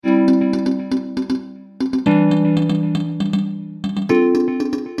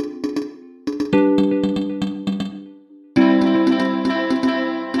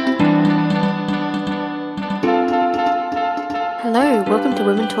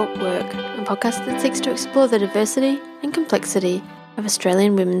Talk Work, a podcast that seeks to explore the diversity and complexity of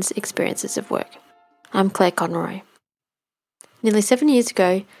Australian women's experiences of work. I'm Claire Conroy. Nearly 7 years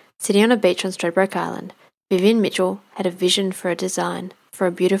ago, sitting on a beach on Stradbroke Island, Vivian Mitchell had a vision for a design for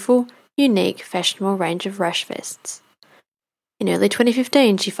a beautiful, unique, fashionable range of rash vests. In early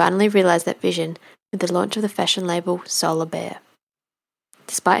 2015, she finally realised that vision with the launch of the fashion label Solar Bear.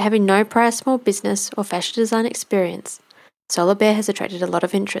 Despite having no prior small business or fashion design experience, Solar Bear has attracted a lot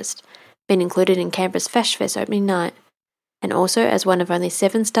of interest, being included in Canberra's Fash Fest opening night, and also as one of only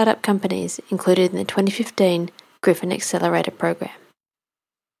 7 startup companies included in the 2015 Griffin Accelerator program.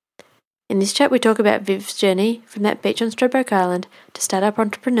 In this chat we talk about Viv's journey from that beach on Stradbroke Island to startup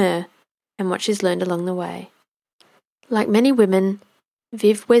entrepreneur and what she's learned along the way. Like many women,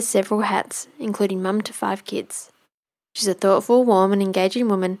 Viv wears several hats, including mum to 5 kids. She's a thoughtful, warm and engaging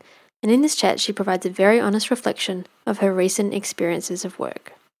woman, and in this chat she provides a very honest reflection of her recent experiences of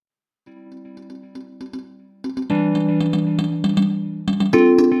work.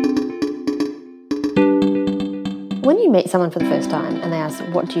 When you meet someone for the first time and they ask,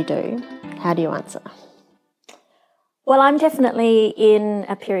 what do you do? How do you answer? Well, I'm definitely in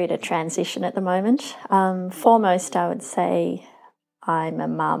a period of transition at the moment. Foremost, I would say I'm a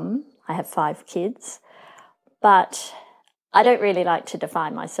mum. I have 5 kids, but I don't really like to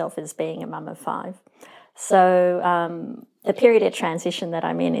define myself as being a mum of 5. So the period of transition that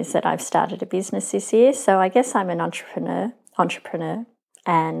I'm in is that I've started a business this year. So I guess I'm an entrepreneur,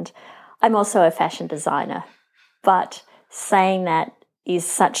 and I'm also a fashion designer. But saying that is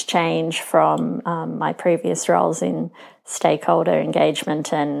such change from my previous roles in stakeholder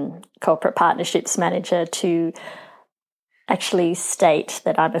engagement and corporate partnerships manager to actually state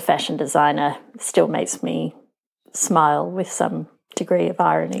that I'm a fashion designer still makes me smile with some degree of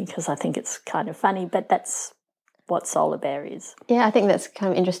irony because I think it's kind of funny, but that's what Solar Bear is. Yeah, I think that's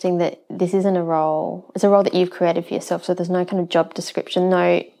kind of interesting that this isn't a role. It's a role that you've created for yourself, so there's no kind of job description,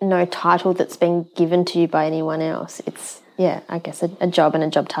 no title that's been given to you by anyone else. It's, I guess a job and a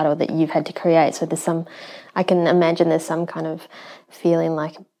job title that you've had to create. So there's I can imagine there's some kind of feeling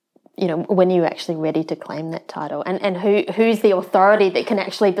like, when you're actually ready to claim that title and who's the authority that can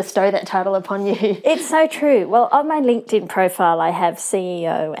actually bestow that title upon you. It's so true. Well, on my LinkedIn profile, I have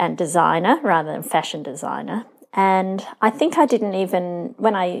CEO and designer rather than fashion designer. And I think I didn't even,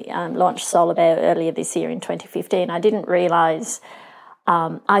 when I launched Solar Bear earlier this year in 2015, I didn't realise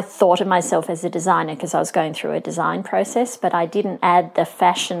I thought of myself as a designer because I was going through a design process, but I didn't add the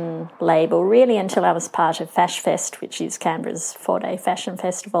fashion label really until I was part of Fash Fest, which is Canberra's 4-day fashion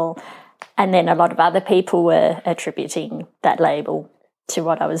festival. And then a lot of other people were attributing that label to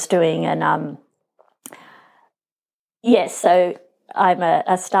what I was doing. And so I'm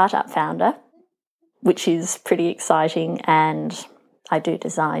a startup founder, which is pretty exciting, and I do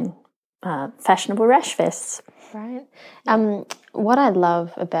design fashionable rash vests. Right. What I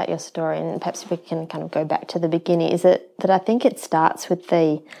love about your story, and perhaps we can kind of go back to the beginning, is that I think it starts with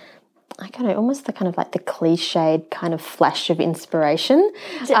almost the kind of like the cliched kind of flash of inspiration.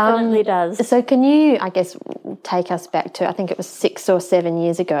 Definitely does. So can you, I guess, take us back to, I think it was 6 or 7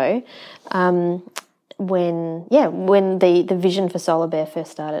 years ago, when the vision for Solar Bear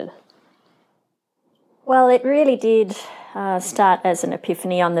first started? Well, it really did start as an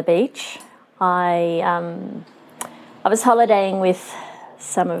epiphany on the beach. I was holidaying with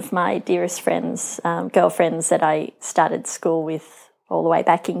some of my dearest friends, girlfriends that I started school with all the way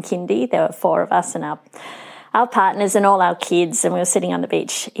back in kindy. There were 4 of us and our partners and all our kids, and we were sitting on the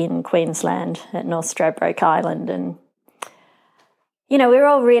beach in Queensland at North Stradbroke Island. And, we were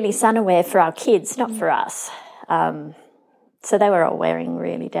all really sun-aware for our kids, not for us. So they were all wearing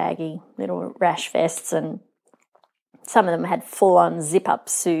really daggy little rash vests, and some of them had full-on zip-up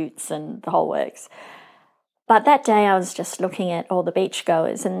suits and the whole works. But that day I was just looking at all the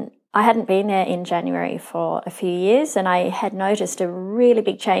beachgoers, and I hadn't been there in January for a few years, and I had noticed a really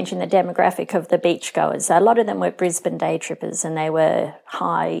big change in the demographic of the beachgoers. A lot of them were Brisbane day trippers, and they were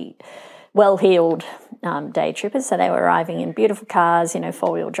high, well-heeled day trippers, so they were arriving in beautiful cars,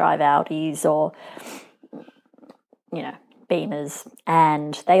 4-wheel drive Audis or, Beamers,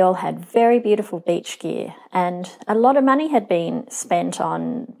 and they all had very beautiful beach gear, and a lot of money had been spent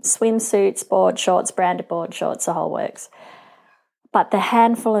on swimsuits, board shorts, branded board shorts, the whole works. But the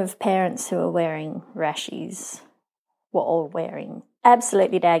handful of parents who were wearing rashies were all wearing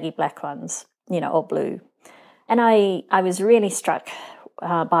absolutely daggy black ones, or blue. And I was really struck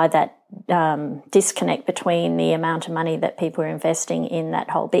by that disconnect between the amount of money that people were investing in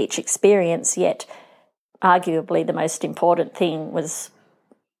that whole beach experience, yet arguably the most important thing was,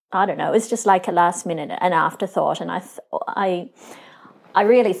 it was just like a last minute, an afterthought. And I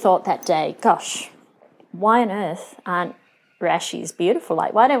really thought that day, gosh, why on earth aren't rashies beautiful?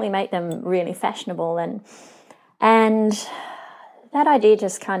 Like, why don't we make them really fashionable? And that idea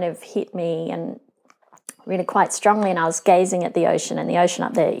just kind of hit me and really quite strongly, and I was gazing at the ocean, and the ocean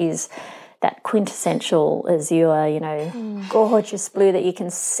up there is that quintessential azure, gorgeous blue that you can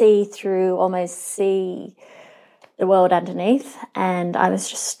see through, almost see the world underneath. And I was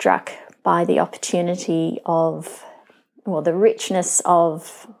just struck by the opportunity of, the richness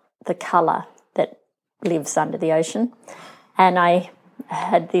of the colour that lives under the ocean. And I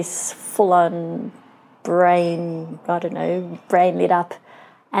had this full-on brain lit up,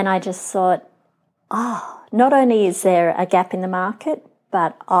 and I just thought, not only is there a gap in the market,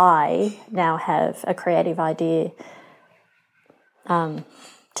 but I now have a creative idea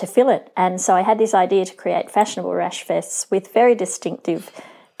to fill it. And so I had this idea to create fashionable rash vests with very distinctive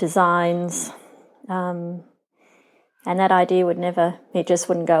designs, and that idea just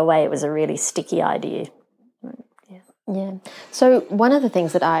wouldn't go away. It was a really sticky idea. Yeah. So one of the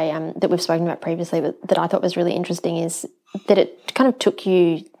things that that we've spoken about previously, but that I thought was really interesting, is that it kind of took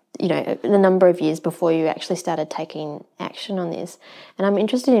you, a number of years before you actually started taking action on this. And I'm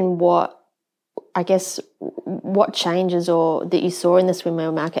interested in what changes or that you saw in the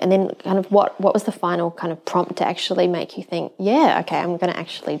swimwear market, and then kind of what was the final kind of prompt to actually make you think, I'm going to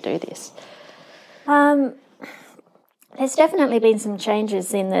actually do this? There's definitely been some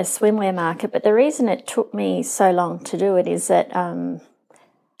changes in the swimwear market, but the reason it took me so long to do it is that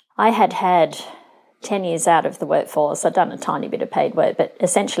I had 10 years out of the workforce. I'd done a tiny bit of paid work, but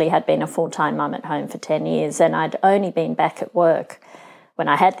essentially had been a full-time mum at home for 10 years, and I'd only been back at work when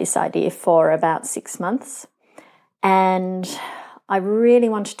I had this idea for about 6 months. And I really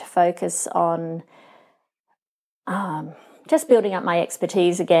wanted to focus on just building up my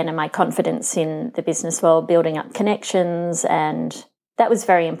expertise again and my confidence in the business world, building up connections, and that was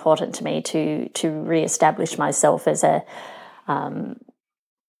very important to me to re-establish myself as a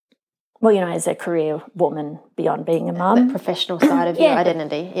as a career woman beyond being a mum. The professional side of your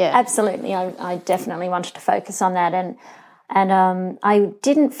identity. Yeah, absolutely. I definitely wanted to focus on that, and I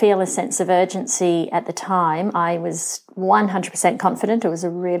didn't feel a sense of urgency at the time. I was 100% confident it was a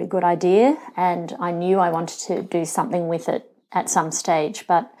really good idea, and I knew I wanted to do something with it at some stage.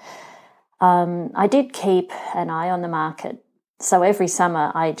 But I did keep an eye on the market. So every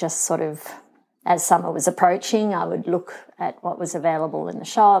summer I just sort of, as summer was approaching, I would look at what was available in the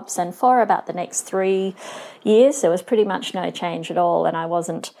shops. And for about the next 3 years, there was pretty much no change at all. And I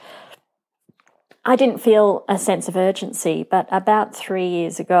didn't feel a sense of urgency. But about 3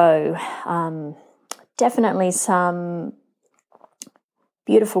 years ago, definitely some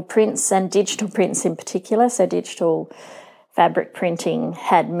beautiful prints, and digital prints in particular. So digital fabric printing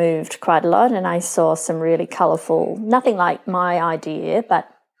had moved quite a lot, and I saw some really colourful, nothing like my idea, but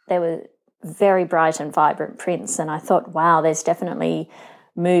they were very bright and vibrant prints. And I thought, wow, there's definitely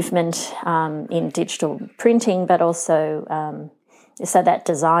movement in digital printing, but also so that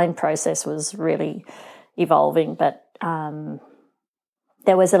design process was really evolving. But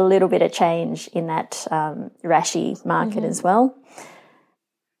there was a little bit of change in that rashi market as well.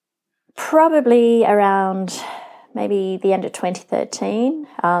 Probably around maybe the end of 2013,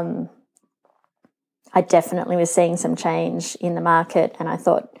 I definitely was seeing some change in the market, and I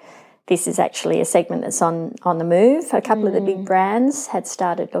thought this is actually a segment that's on the move. A couple of the big brands had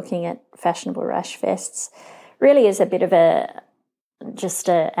started looking at fashionable rash vests, really as a bit of an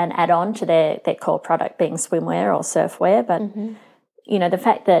add-on to their core product being swimwear or surfwear. But, the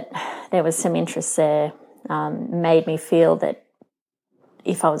fact that there was some interest there made me feel that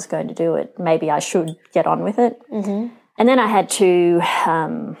if I was going to do it, maybe I should get on with it. And then I had two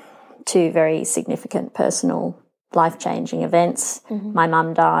very significant personal life-changing events. My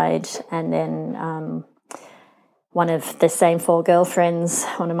mum died, and then one of the same four girlfriends,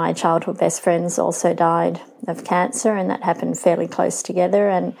 one of my childhood best friends, also died of cancer, and that happened fairly close together.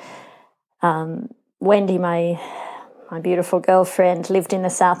 And Wendy, my beautiful girlfriend, lived in the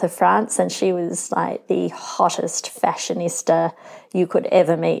south of France, and she was like the hottest fashionista you could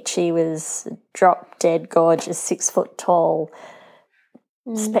ever meet. She was drop-dead gorgeous, 6 foot tall,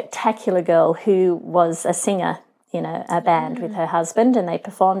 spectacular girl who was a singer in a band with her husband, and they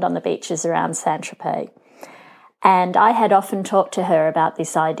performed on the beaches around Saint-Tropez. And I had often talked to her about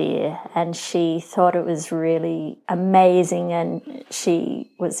this idea, and she thought it was really amazing, and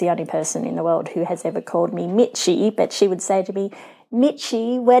she was the only person in the world who has ever called me Mitchie, but she would say to me,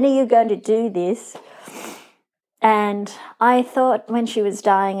 "Mitchie, when are you going to do this?" And I thought when she was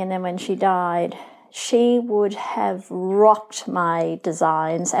dying and then when she died, she would have rocked my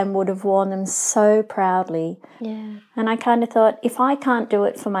designs and would have worn them so proudly. Yeah. And I kind of thought, if I can't do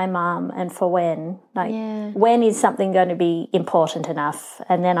it for my mum and for when, when is something going to be important enough?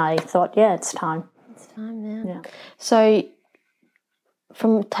 And then I thought, it's time. It's time now. Yeah. So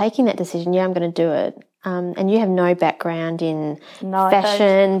from taking that decision, I'm going to do it, and you have no background in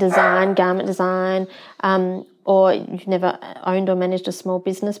fashion design, garment design, or you've never owned or managed a small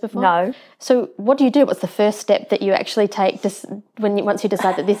business before? No. So what do you do? What's the first step that you actually take once you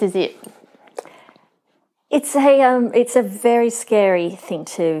decide that this is it? It's a very scary thing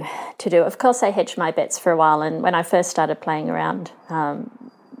to do. Of course, I hedged my bets for a while, and when I first started playing around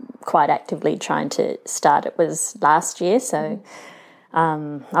quite actively trying to start, it was last year. So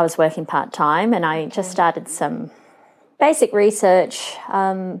I was working part-time, and I just started some basic research,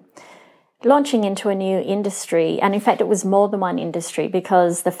 launching into a new industry. And in fact, it was more than one industry,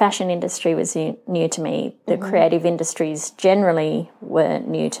 because the fashion industry was new to me. The creative industries generally were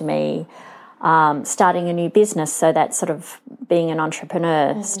new to me. Starting a new business, so that sort of being an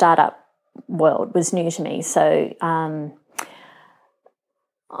entrepreneur, startup world was new to me. So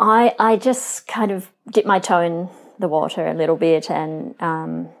I just kind of dipped my toe in the water a little bit and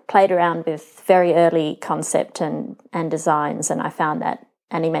played around with very early concept and designs, and I found that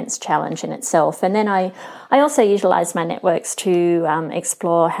an immense challenge in itself. And then I also utilised my networks to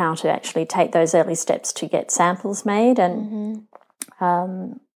explore how to actually take those early steps to get samples made, and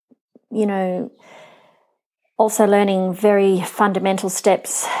also learning very fundamental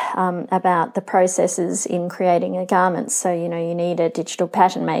steps about the processes in creating a garment. So, you need a digital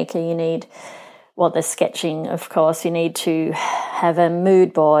pattern maker, you need, the sketching, of course, you need to have a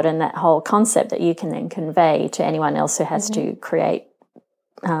mood board and that whole concept that you can then convey to anyone else who has to create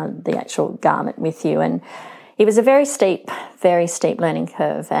the actual garment with you. And it was a very steep learning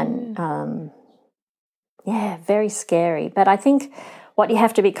curve, and very scary. But I think what you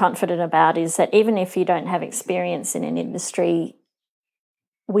have to be confident about is that even if you don't have experience in an industry,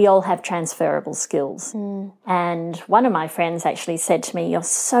 we all have transferable skills. And one of my friends actually said to me, "You're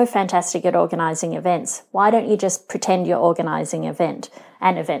so fantastic at organising events. Why don't you just pretend you're organising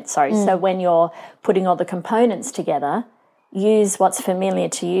an event? So when you're putting all the components together, use what's familiar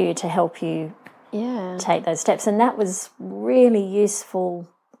to you to help you take those steps." And that was really useful,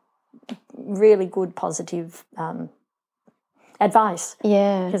 really good, positive advice.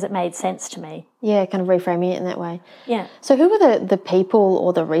 Yeah. Because it made sense to me. Yeah, kind of reframing it in that way. Yeah. So who were the people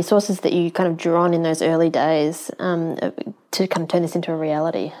or the resources that you kind of drew on in those early days to kind of turn this into a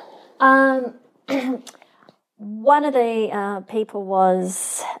reality? One of the people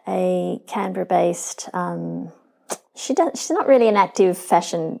was a Canberra-based... she's not really an active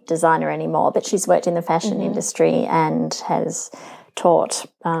fashion designer anymore, but she's worked in the fashion industry and has taught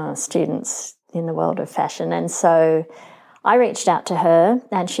students in the world of fashion. And so I reached out to her,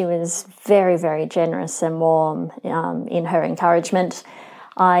 and she was very, very generous and warm in her encouragement.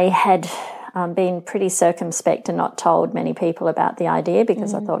 I had been pretty circumspect and not told many people about the idea,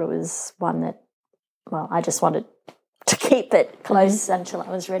 because I thought it was one that, I just wanted to keep it close until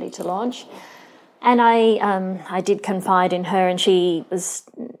I was ready to launch. And I did confide in her, and she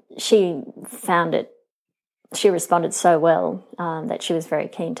found it. She responded so well that she was very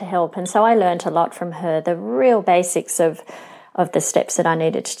keen to help. And so I learned a lot from her, the real basics of the steps that I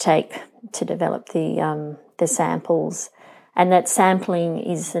needed to take to develop the samples, and that sampling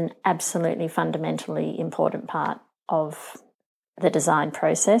is an absolutely fundamentally important part of the design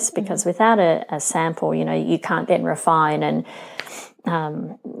process, because without a sample, you can't then refine and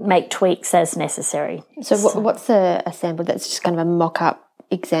make tweaks as necessary. So what's a sample? That's just kind of a mock-up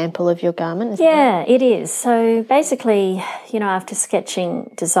example of your garment? It is. So basically, after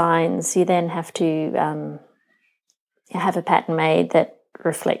sketching designs, you then have to have a pattern made that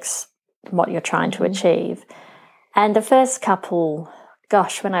reflects what you're trying to achieve. And the first couple,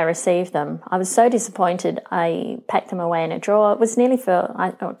 when I received them, I was so disappointed. I packed them away in a drawer. It was nearly for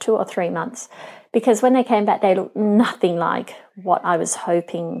 2 or 3 months, because when they came back, they looked nothing like what I was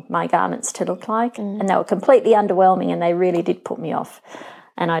hoping my garments to look like. And they were completely underwhelming, and they really did put me off.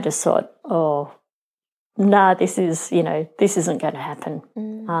 And I just thought, this isn't going to happen.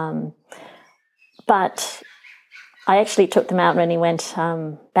 But I actually took them out when he went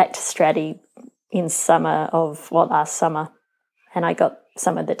back to Straddie in last summer. And I got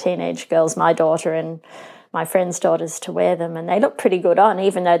some of the teenage girls, my daughter and my friends' daughters, to wear them. And they looked pretty good on,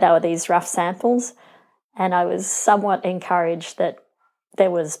 even though they were these rough samples. And I was somewhat encouraged that there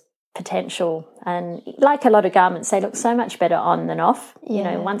was potential. And like a lot of garments, they look so much better on than off.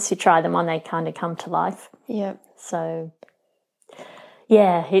 Once you try them on, they kind of come to life. Yeah. So,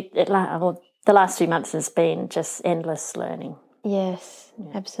 the last few months has been just endless learning. Yes,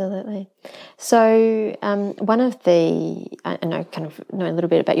 absolutely. So one of the, I know a little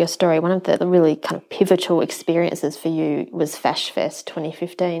bit about your story, one of the really kind of pivotal experiences for you was Fash Fest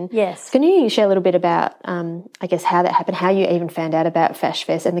 2015. Yes. Can you share a little bit about, I guess, how that happened, how you even found out about Fash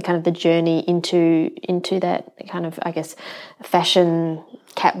Fest and the kind of the journey into that kind of, I guess, fashion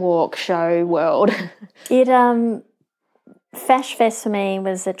catwalk show world? Fash Fest for me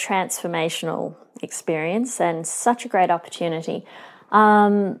was a transformational experience and such a great opportunity.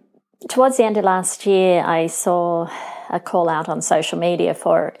 Towards the end of last year, I saw a call out on social media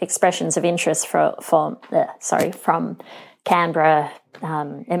for expressions of interest from Canberra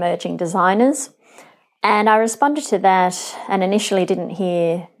emerging designers, and I responded to that and initially didn't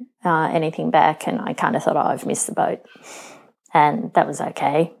hear anything back, and I kind of thought, I've missed the boat, and that was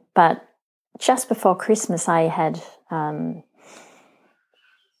okay. But just before Christmas, I had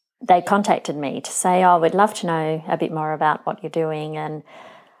they contacted me to say, we'd love to know a bit more about what you're doing, and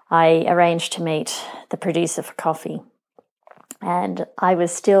I arranged to meet the producer for coffee. And I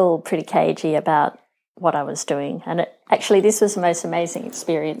was still pretty cagey about what I was doing, and this was the most amazing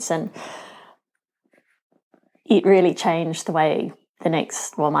experience, and it really changed the way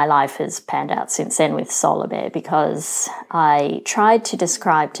my life has panned out since then with Solar Bear, because I tried to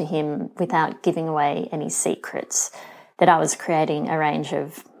describe to him, without giving away any secrets, that I was creating a range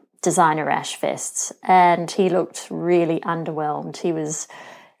of designer rash vests, and he looked really underwhelmed.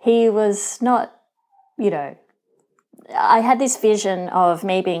 He was not, I had this vision of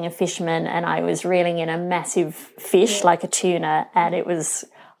me being a fisherman and I was reeling in a massive fish like a tuna, and I was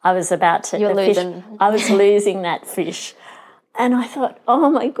about to... I was losing that fish. And I thought,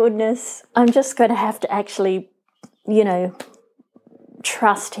 oh my goodness, I'm just going to have to actually,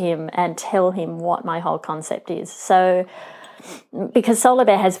 trust him and tell him what my whole concept is. So, because Solar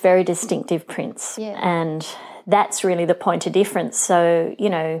Bear has very distinctive prints, and that's really the point of difference. So,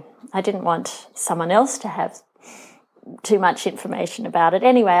 I didn't want someone else to have too much information about it.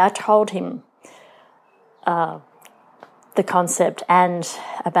 Anyway, I told him the concept and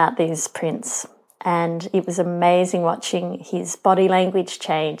about these prints, and it was amazing watching his body language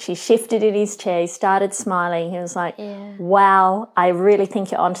change. He shifted in his chair, he started smiling. He was like, wow, I really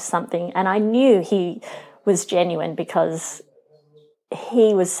think you're onto something. And I knew he was genuine because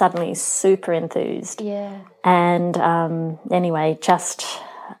he was suddenly super enthused. Yeah. And anyway, just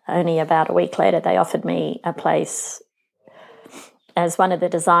only about a week later, they offered me a place as one of the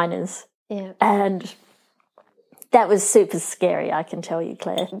designers. Yeah. And that was super scary, I can tell you,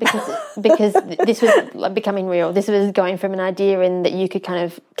 Claire. Because this was becoming real. This was going from an idea in that you could kind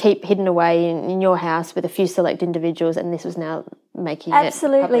of keep hidden away in your house with a few select individuals, and this was now making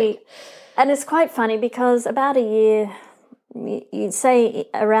Absolutely. it public. And it's quite funny because about a year, you'd say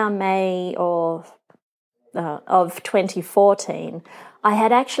around May of 2014, I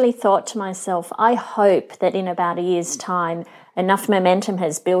had actually thought to myself, I hope that in about a year's time, enough momentum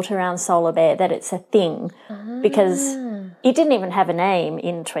has built around Solar Bear that it's a thing, because it didn't even have a name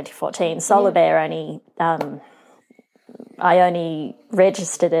in 2014. Solar Bear I only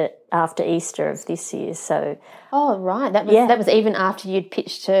registered it after Easter of this year. So, oh right, that was even after you'd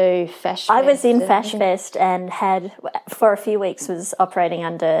pitched to Fash Fest. I was in Fash Fest and had for a few weeks was operating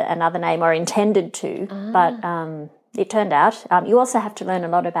under another name, or intended to, but it turned out you also have to learn a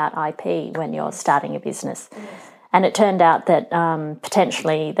lot about IP when you're starting a business. And it turned out that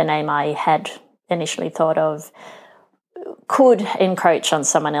potentially the name I had initially thought of could encroach on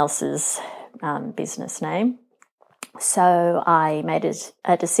someone else's business name. So I made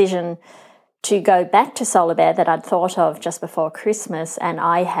a decision to go back to Solar Bear that I'd thought of just before Christmas, and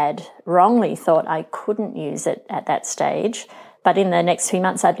I had wrongly thought I couldn't use it at that stage. But in the next few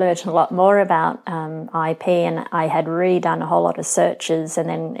months, I'd learned a lot more about IP, and I had redone a whole lot of searches and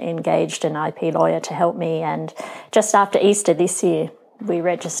then engaged an IP lawyer to help me. And just after Easter this year, we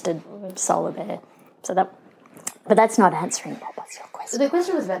registered Solar Bear. But that's not answering what was your question. The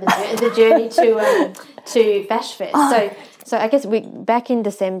question was about the journey to Fash Fest. Oh. So I guess back in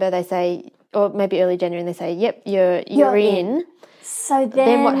December they say, or maybe early January, and they say, "Yep, you're in." So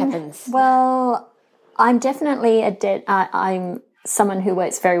then what happens? Well, I'm definitely I'm someone who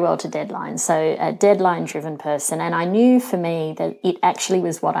works very well to deadlines, so a deadline-driven person. And I knew for me that it actually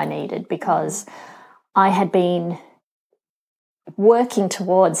was what I needed, because I had been working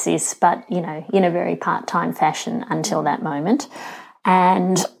towards this, but, in a very part-time fashion until that moment.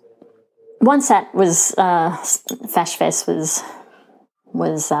 And once that was, Fash Fest was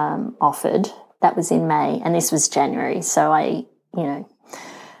offered, that was in May, and this was January. So I,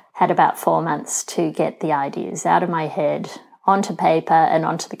 had about 4 months to get the ideas out of my head onto paper and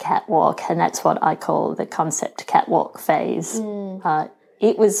onto the catwalk, and that's what I call the concept catwalk phase.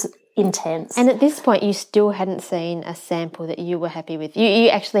 It was intense. And at this point, you still hadn't seen a sample that you were happy with. You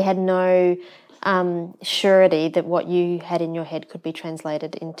actually had no surety that what you had in your head could be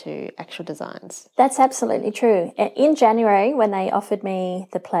translated into actual designs. That's absolutely true. In January, when they offered me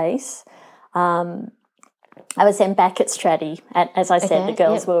the place, I was then back at Stratty. As I said, the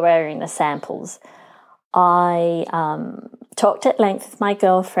girls were wearing the samples. I talked at length with my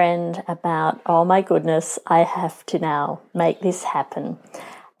girlfriend about, oh my goodness, I have to now make this happen.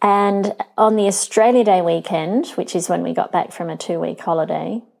 And on the Australia Day weekend, which is when we got back from a 2-week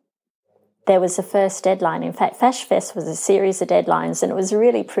holiday, there was the first deadline. In fact, Fash Fest was a series of deadlines, and it was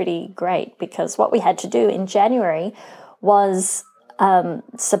really pretty great because what we had to do in January was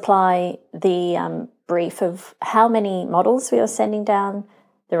supply the brief of how many models we were sending down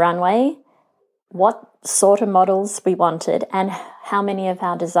the runway, what sort of models we wanted, and how many of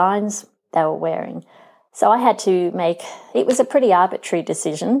our designs they were wearing. So I had to it was a pretty arbitrary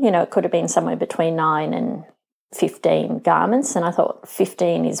decision. It could have been somewhere between 9 and 15 garments, and I thought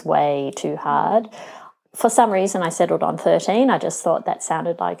 15 is way too hard. For some reason, I settled on 13. I just thought that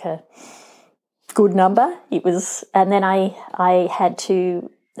sounded like a good number. It was, and then I had to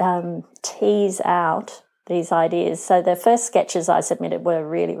tease out these ideas. So the first sketches I submitted were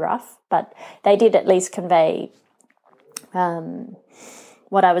really rough, but they did at least convey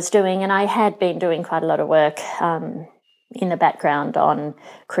what I was doing, and I had been doing quite a lot of work in the background on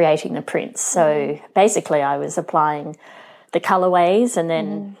creating the prints. So basically I was applying the colourways and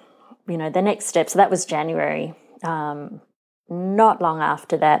then, the next step. So that was January. Not long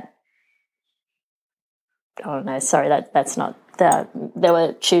after that, that's not, they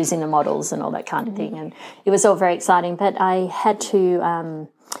were choosing the models and all that kind of thing, and it was all very exciting. But I had to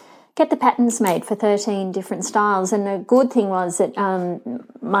get the patterns made for 13 different styles, and the good thing was that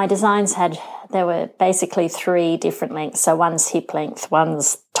my designs there were basically 3 different lengths. So one's hip length,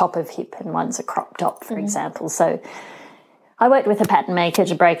 one's top of hip, and one's a crop top, for example. So I worked with a pattern maker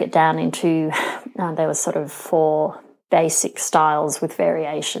to break it down into, there was sort of 4 basic styles with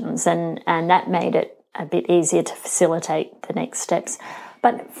variations, and that made it a bit easier to facilitate the next steps.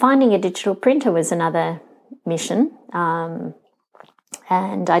 But finding a digital printer was another mission.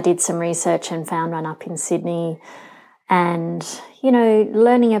 And I did some research and found one up in Sydney. And,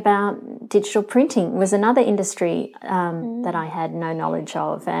 learning about digital printing was another industry that I had no knowledge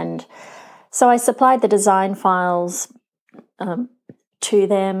of. And so I supplied the design files to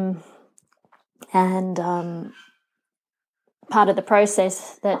them, and part of the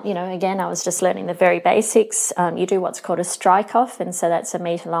process that, again, I was just learning the very basics. You do what's called a strike off, and so that's a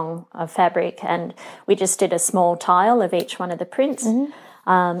metre long of fabric, and we just did a small tile of each one of the prints.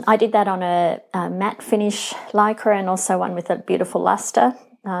 I did that on a matte finish lycra and also one with a beautiful luster.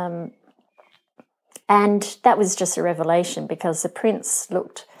 And that was just a revelation because the prints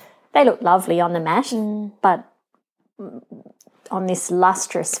looked lovely on the matte, but on this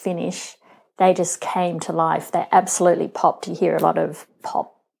lustrous finish, they just came to life. They absolutely popped. You hear a lot of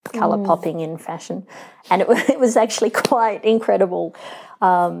colour popping in fashion, and it was actually quite incredible.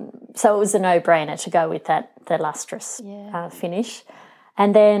 So it was a no-brainer to go with the lustrous finish.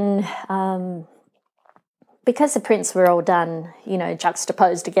 And then because the prints were all done,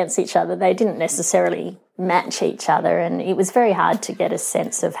 juxtaposed against each other, they didn't necessarily match each other, and it was very hard to get a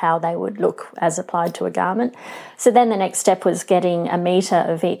sense of how they would look as applied to a garment. So then the next step was getting a metre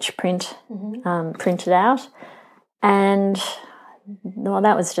of each print printed out, and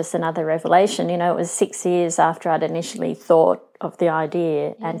that was just another revelation. It was 6 years after I'd initially thought of the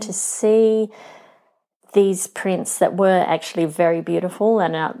idea, and to see these prints that were actually very beautiful,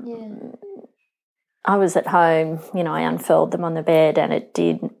 and I was at home, I unfurled them on the bed, and it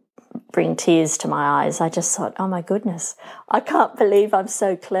did bring tears to my eyes. I just thought, oh my goodness, I can't believe I'm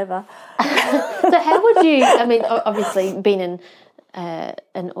so clever. So how would you, obviously being in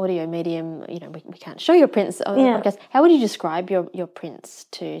an audio medium, we can't show your prints on the podcast. How would you describe your prints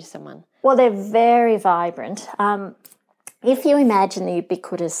to someone? Well, they're very vibrant. If you imagine the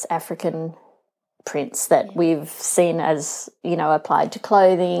ubiquitous African prints that we've seen as, applied to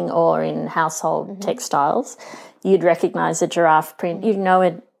clothing or in household textiles, you'd recognise a giraffe print,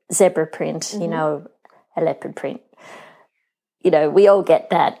 a zebra print, a leopard print. We all get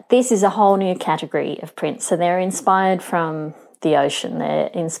that. This is a whole new category of prints. So they're inspired from the ocean. They're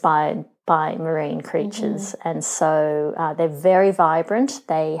inspired by marine creatures. And so they're very vibrant.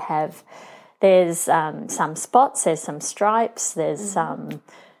 There's some spots, there's some stripes, there's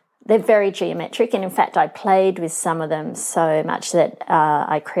they're very geometric, and in fact I played with some of them so much that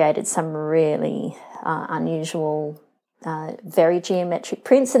I created some really unusual very geometric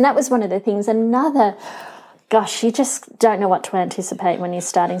prints. And that was one of the things. Gosh, you just don't know what to anticipate when you're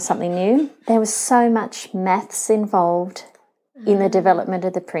starting something new. There was so much maths involved in the development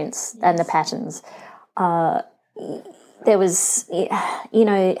of the prints and the patterns. There was,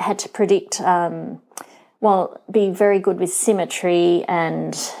 had to predict, be very good with symmetry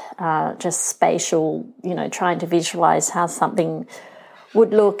and just spatial, trying to visualise how something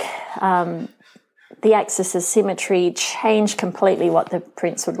would look. The axis of symmetry changed completely what the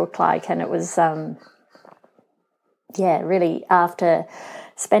prints would look like, and it was, really after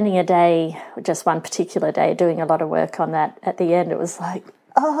spending a day, just one particular day, doing a lot of work on that, at the end it was like,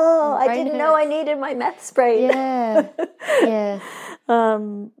 I didn't know I needed my maths brain. Yeah, yeah.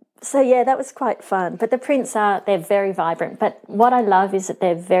 That was quite fun. But the prints they're very vibrant. But what I love is that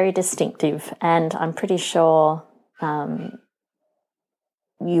they're very distinctive, and I'm pretty sure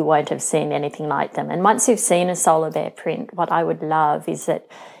you won't have seen anything like them. And once you've seen a Solar Bear print, what I would love is that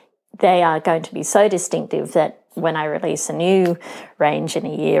they are going to be so distinctive that when I release a new range in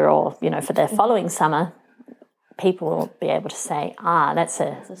a year or, for the following summer, people will be able to say, that's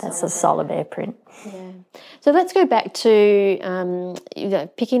a Solar Bear print. Yeah. So let's go back to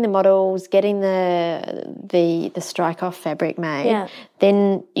picking the models, getting the strike-off fabric made. Yeah.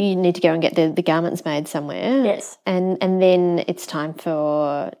 Then you need to go and get the garments made somewhere. Yes. And then it's time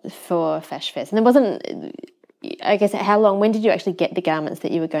for Fash Fest. And there wasn't, I guess, when did you actually get the garments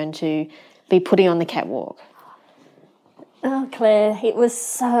that you were going to be putting on the catwalk? Oh, Claire, it was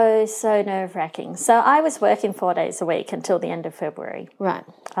so nerve-wracking. So I was working 4 days a week until the end of February. Right.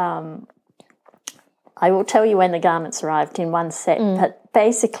 I will tell you when the garments arrived in one set, but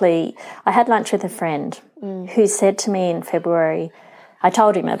basically I had lunch with a friend who said to me in February, I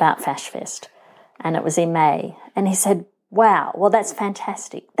told him about Fash Fest, and it was in May, and he said, wow, well, that's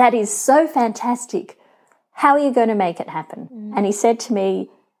fantastic. That is so fantastic. How are you going to make it happen? And he said to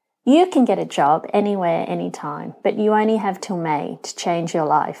me, you can get a job anywhere, anytime, but you only have till May to change your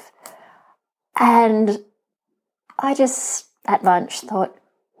life. And I just, at lunch, thought,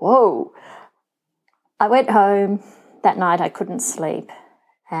 whoa. I went home that night, I couldn't sleep,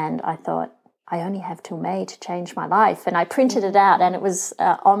 and I thought, I only have till May to change my life. And I printed it out, and it was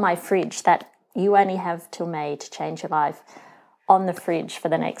on my fridge that you only have till May to change your life, on the fridge for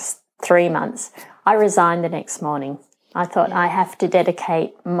the next 3 months. I resigned the next morning. I thought, I have to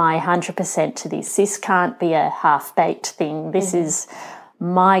dedicate my 100% to this. This can't be a half-baked thing. This is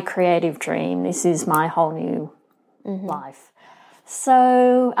my creative dream. This is my whole new life.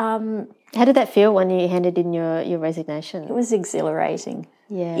 So how did that feel when you handed in your resignation? It was exhilarating.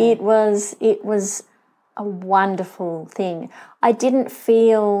 Yeah. It was a wonderful thing. I didn't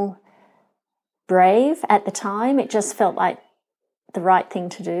feel brave at the time. It just felt like the right thing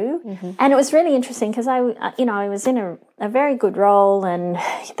to do. And it was really interesting because I was in a very good role and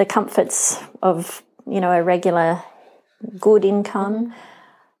the comforts of, a regular good income,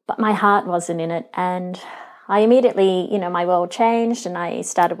 but my heart wasn't in it. And I immediately, my world changed, and I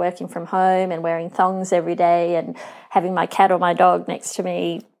started working from home and wearing thongs every day and having my cat or my dog next to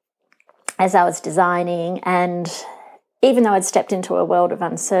me as I was designing. And even though I'd stepped into a world of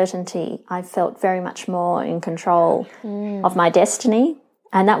uncertainty, I felt very much more in control of my destiny.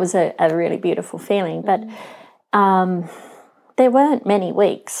 And that was a really beautiful feeling. But there weren't many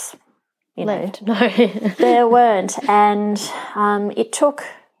weeks, left. No. There weren't. And it took,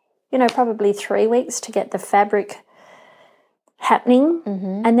 probably 3 weeks to get the fabric happening.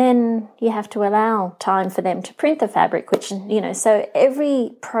 And then you have to allow time for them to print the fabric, which, so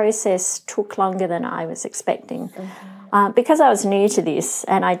every process took longer than I was expecting. Because I was new to this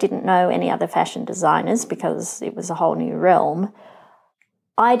and I didn't know any other fashion designers because it was a whole new realm,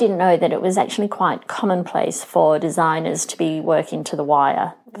 I didn't know that it was actually quite commonplace for designers to be working to the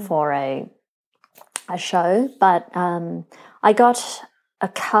wire for a show. But I got a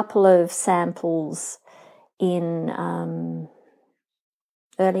couple of samples in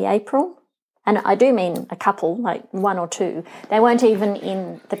early April. And I do mean a couple, like 1 or 2. They weren't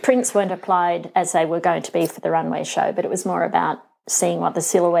even the prints weren't applied as they were going to be for the runway show, but it was more about seeing what the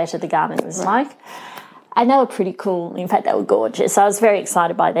silhouette of the garment was like. And they were pretty cool. In fact, they were gorgeous. I was very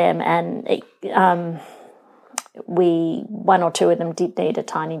excited by them. And 1 or 2 of them did need a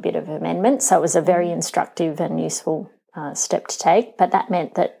tiny bit of amendment. So it was a very instructive and useful step to take. But that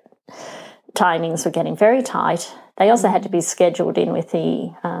meant that timings were getting very tight. They also had to be scheduled in with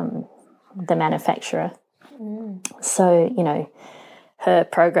the manufacturer. So, her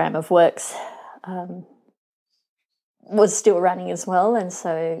program of works was still running as well. And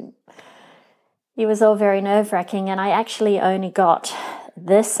so it was all very nerve-wracking. And I actually only got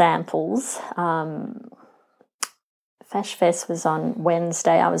the samples Fash Fest was on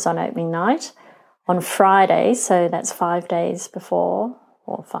Wednesday. I was on opening night. On Friday, so that's 5 days before,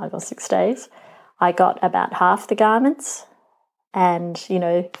 or 5 or 6 days, I got about half the garments and,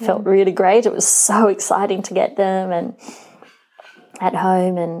 felt really great. It was so exciting to get them and at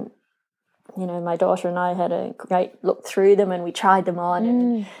home, and, my daughter and I had a great look through them and we tried them on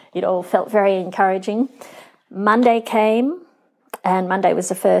and it all felt very encouraging. Monday came, and Monday was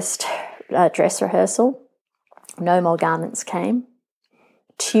the first dress rehearsal. No more garments came.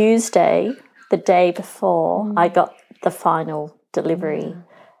 Tuesday, the day before, I got the final delivery,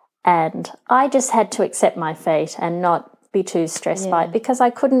 and I just had to accept my fate and not be too stressed by it, because I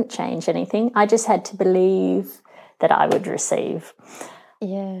couldn't change anything. I just had to believe that I would receive.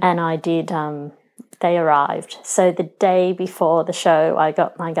 Yeah. And I did. They arrived. So the day before the show, I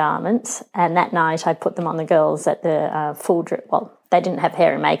got my garments, and that night I put them on the girls at the full dress. Well, they didn't have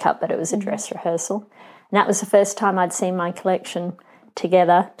hair and makeup, but it was a dress rehearsal. And that was the first time I'd seen my collection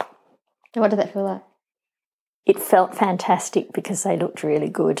together. And what did that feel like? It felt fantastic because they looked really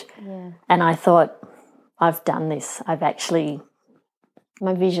good. Yeah. And I thought, I've done this. I've actually...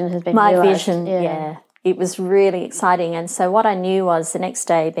 My vision has been My realised. vision, yeah. It was really exciting. And so what I knew was the next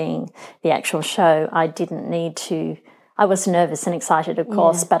day being the actual show, I didn't need to... I was nervous and excited, of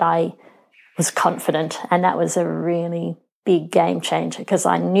course, but I was confident. And that was a really big game changer, because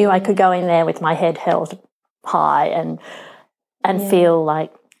I knew I could go in there with my head held high and feel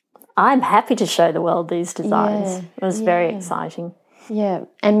like, I'm happy to show the world these designs. Yeah, It was very exciting. Yeah.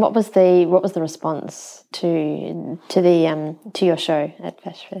 And what was the response to your show at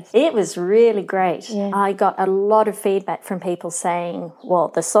Fash Fest? It was really great. Yeah. I got a lot of feedback from people saying, well,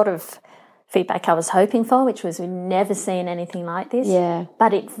 the sort of feedback I was hoping for, which was, we've never seen anything like this. Yeah.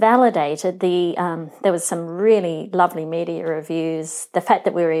 But it validated there was some really lovely media reviews. The fact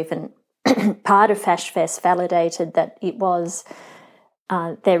that we were even part of Fash Fest validated that it was...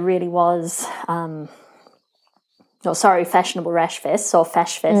 there really was, Fashionable Rash Fest, or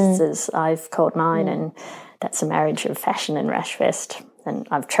Fash Fest as I've called mine, and that's a marriage of fashion and Rash Fest, and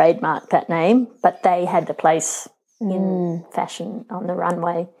I've trademarked that name, but they had the place in fashion on the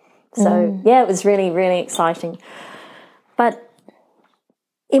runway. So, it was really, really exciting. But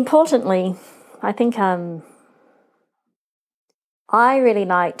importantly, I think I really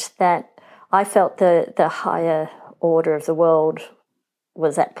liked that I felt the higher order of the world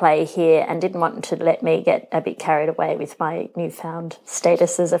was at play here, and didn't want to let me get a bit carried away with my newfound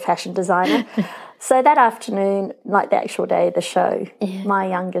status as a fashion designer. So that afternoon, like the actual day of the show, my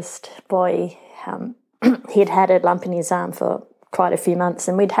youngest boy, he'd had a lump in his arm for quite a few months,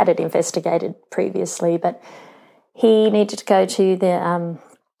 and we'd had it investigated previously, but he needed to go to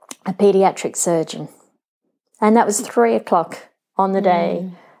a paediatric surgeon. And that was 3:00 on the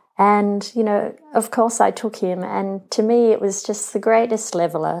day. And, of course I took him, and to me it was just the greatest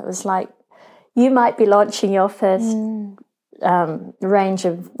leveller. It was like, you might be launching your first range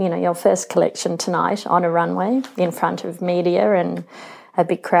of, your first collection tonight on a runway in front of media and a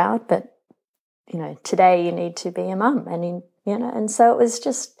big crowd, but, today you need to be a mum. And, and so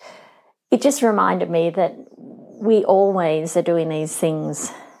it just reminded me that we always are doing these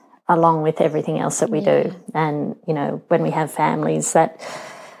things along with everything else that we do. And, when we have families,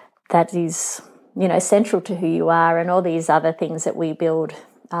 that is, central to who you are, and all these other things that we build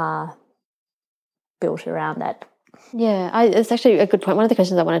are built around that. Yeah, it's actually a good point. One of the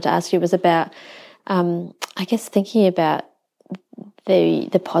questions I wanted to ask you was about, I guess, thinking about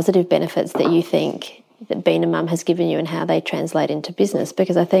the positive benefits that you think that being a mum has given you and how they translate into business.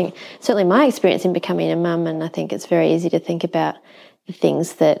 Because I think certainly my experience in becoming a mum, and I think it's very easy to think about the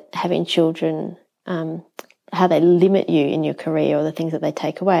things that having children, how they limit you in your career, or the things that they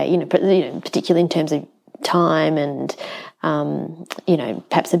take away, particularly in terms of time and,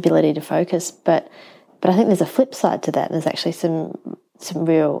 perhaps ability to focus. But I think there's a flip side to that. There's actually some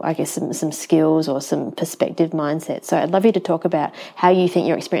real, I guess, some skills or some perspective mindset. So I'd love you to talk about how you think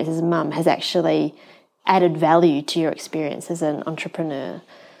your experience as a mum has actually added value to your experience as an entrepreneur.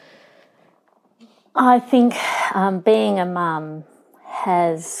 I think being a mum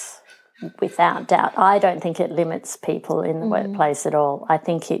has... Without doubt, I don't think it limits people in the workplace at all. I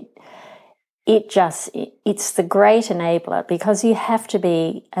think it's the great enabler, because you have to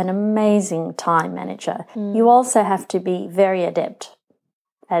be an amazing time manager. You also have to be very adept,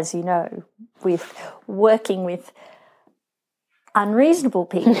 as you know, with working with unreasonable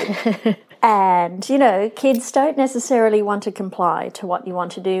people. And, kids don't necessarily want to comply to what you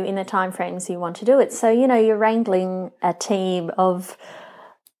want to do in the timeframes you want to do it. So, you're wrangling a team of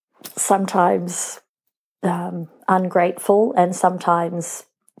sometimes ungrateful and sometimes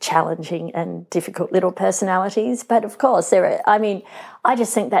challenging and difficult little personalities. But of course, I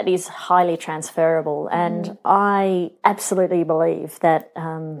just think that is highly transferable. And I absolutely believe that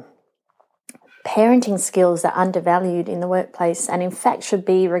parenting skills are undervalued in the workplace and in fact should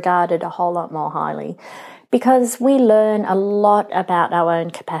be regarded a whole lot more highly, because we learn a lot about our own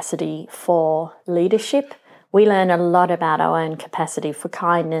capacity for leadership. We learn a lot about our own capacity for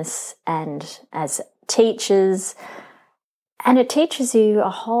kindness and as teachers. And it teaches you a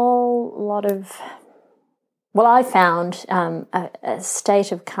whole lot of, well, I found a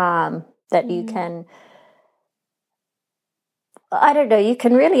state of calm that you can, I don't know, you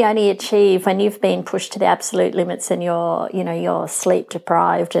can really only achieve when you've been pushed to the absolute limits and you're sleep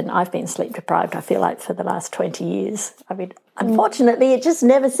deprived. And I've been sleep deprived, I feel like, for the last 20 years. I mean, unfortunately, it just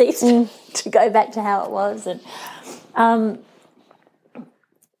never ceased to go back to how it was. And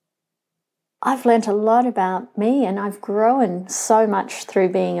I've learnt a lot about me, and I've grown so much through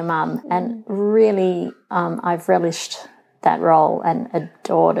being a mum, and really I've relished that role and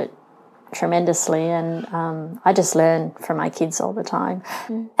adored it tremendously, and I just learn from my kids all the time.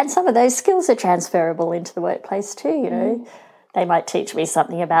 And some of those skills are transferable into the workplace too, you know. They might teach me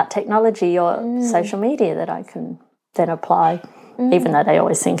something about technology or social media that I can then apply, even though they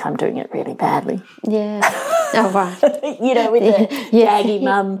always think I'm doing it really badly. Yeah. Oh, right. With the jaggy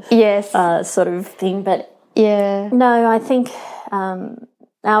mum sort of thing. But no, I think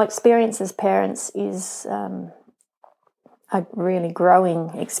our experience as parents is a really growing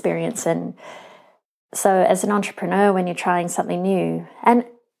experience. And so as an entrepreneur, when you're trying something new, and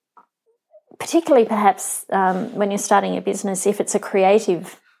particularly perhaps when you're starting a business, if it's a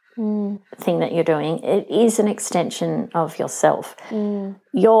creative thing that you're doing, it is an extension of yourself.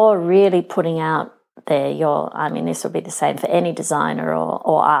 You're really putting out there this will be the same for any designer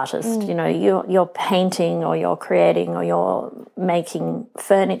or artist. You know, you're painting or you're creating or you're making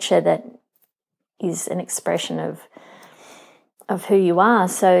furniture that is an expression of who you are.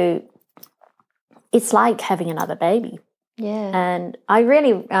 So it's like having another baby. Yeah. And I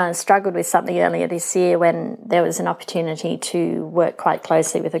really struggled with something earlier this year when there was an opportunity to work quite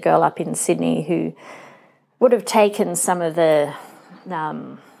closely with a girl up in Sydney who would have taken some of the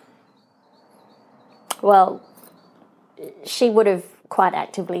she would have quite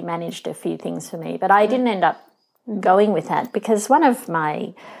actively managed a few things for me, but I didn't end up going with that because one of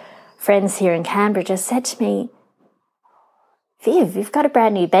my friends here in Canberra just said to me, "Viv, you've got a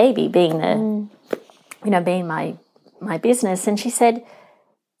brand new baby," being being my business, and she said,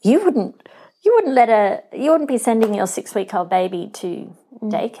 "You wouldn't be sending your 6-week-old baby to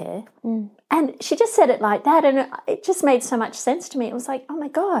daycare." And she just said it like that, and it just made so much sense to me. It was like, oh my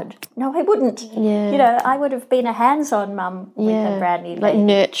God, no, I wouldn't. Yeah. You know, I would have been a hands-on mum with a brand new baby. Like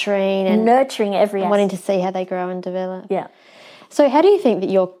nurturing every wanting to see how they grow and develop. Yeah. So how do you think that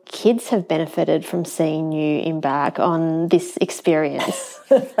your kids have benefited from seeing you embark on this experience?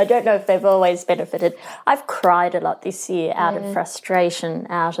 I don't know if they've always benefited. I've cried a lot this year out of frustration,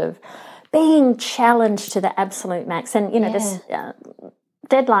 out of being challenged to the absolute max. And, this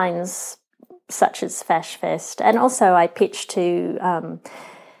deadlines such as Fash Fest. And also I pitched to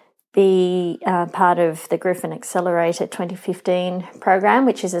be part of the Griffin Accelerator 2015 program,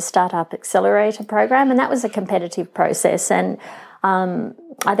 which is a startup accelerator program, and that was a competitive process. And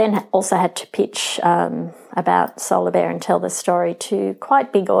I then also had to pitch about Solar Bear and tell the story to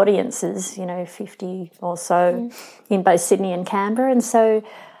quite big audiences, 50 or so in both Sydney and Canberra. And so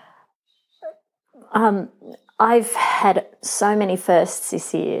I've had so many firsts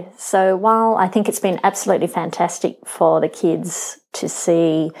this year. So while I think it's been absolutely fantastic for the kids to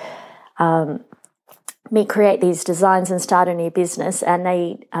see me create these designs and start a new business, and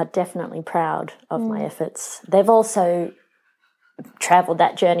they are definitely proud of my efforts, they've also travelled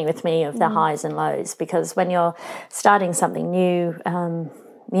that journey with me of the highs and lows, because when you're starting something new,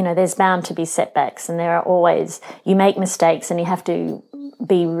 there's bound to be setbacks, and there are always, you make mistakes and you have to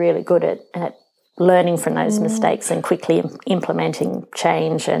be really good at learning from those mistakes and quickly implementing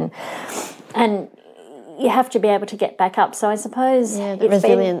change, and you have to be able to get back up. So I suppose the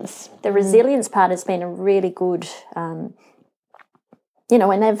resilience. The resilience part has been a really good, when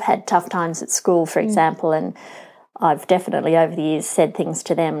they've had tough times at school, for example, and I've definitely over the years said things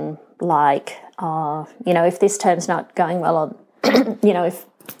to them like, if this term's not going well,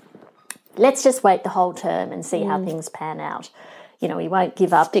 let's just wait the whole term and see how things pan out. We won't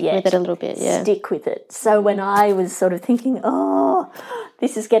give up yet. Stick with it a little bit, Stick with it. So when I was sort of thinking,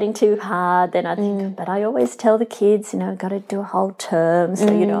 this is getting too hard, then I think, but I always tell the kids, got to do a whole term. So,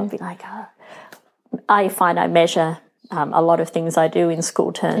 I'll be like, I find I measure a lot of things I do in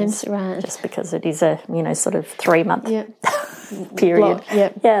school terms, right, just because it is a, sort of 3-month period.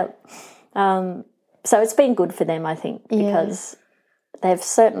 Yep. Yeah. So it's been good for them, I think, because they've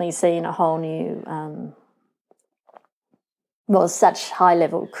certainly seen a whole new, such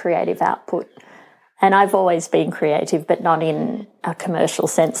high-level creative output. And I've always been creative, but not in a commercial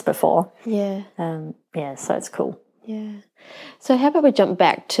sense before. Yeah. So it's cool. Yeah. So how about we jump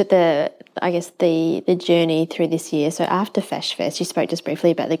back to the journey through this year. So after Fash Fest, you spoke just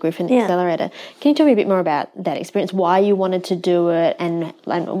briefly about the Griffin Accelerator. Can you tell me a bit more about that experience, why you wanted to do it and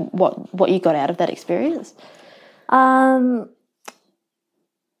what you got out of that experience? The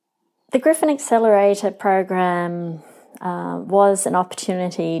Griffin Accelerator program was an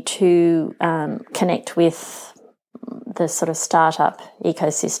opportunity to connect with the sort of startup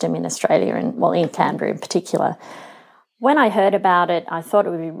ecosystem in Australia and, in Canberra in particular. When I heard about it, I thought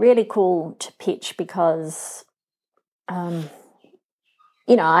it would be really cool to pitch because,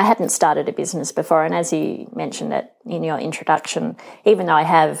 I hadn't started a business before. And as you mentioned in your introduction, even though I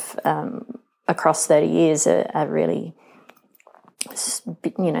have, across 30 years, a really,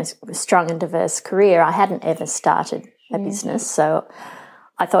 strong and diverse career, I hadn't ever started a business. So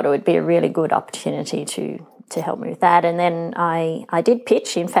I thought it would be a really good opportunity to help me with that. And then I did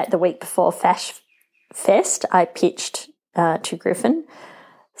pitch. In fact, the week before Fash Fest, I pitched to Griffin.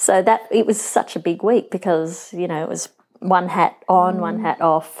 So that it was such a big week because, it was one hat on, one hat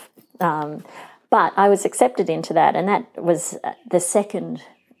off. But I was accepted into that, and that was the second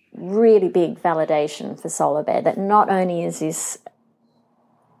really big validation for Solar Bear, that not only is this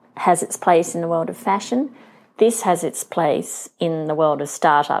has its place in the world of fashion, this has its place in the world of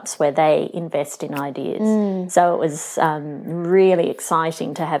startups where they invest in ideas. So it was really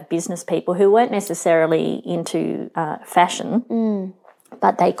exciting to have business people who weren't necessarily into fashion,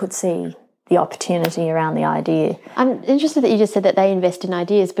 but they could see the opportunity around the idea. I'm interested that you just said that they invest in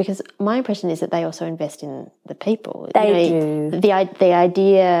ideas, because my impression is that they also invest in the people. They do. The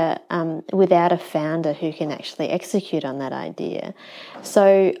idea without a founder who can actually execute on that idea.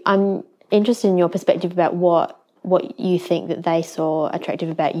 So I'm interested in your perspective about what you think that they saw attractive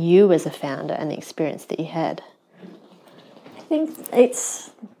about you as a founder and the experience that you had. I think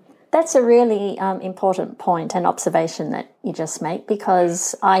that's a really important point and observation that you just make,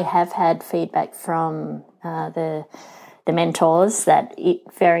 because I have had feedback from the mentors that it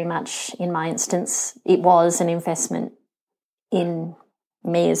very much, in my instance, it was an investment in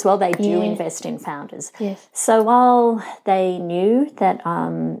me as well. They do invest in founders. Yes. So while they knew that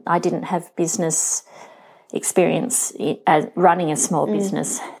I didn't have business experience running a small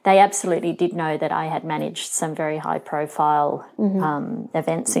business, they absolutely did know that I had managed some very high profile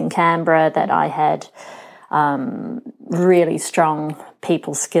events in Canberra, that I had really strong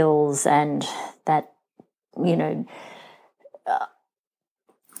people skills, and that,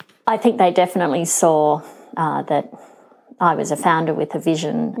 I think they definitely saw that I was a founder with a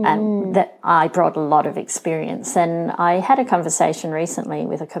vision and that I brought a lot of experience. And I had a conversation recently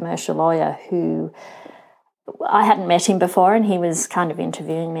with a commercial lawyer who I hadn't met him before, and he was kind of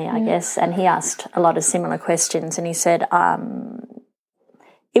interviewing me, I guess, and he asked a lot of similar questions, and he said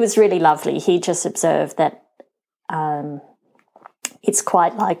it was really lovely. He just observed that it's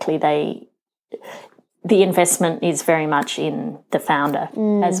quite likely the investment is very much in the founder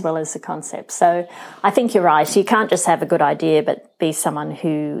as well as the concept. So I think you're right. You can't just have a good idea but be someone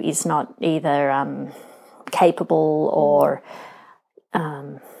who is not either capable or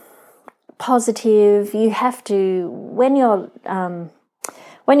positive. You have to, when you're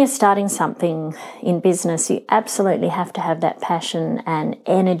starting something in business, you absolutely have to have that passion and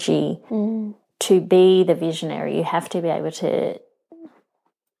energy to be the visionary. You have to be able to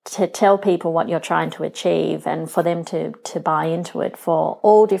tell people what you're trying to achieve, and for them to buy into it for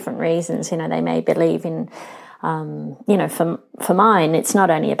all different reasons. They may believe in, for mine, it's not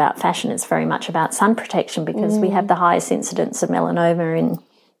only about fashion, it's very much about sun protection, because we have the highest incidence of melanoma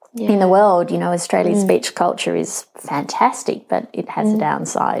in the world. Australia's beach culture is fantastic, but it has a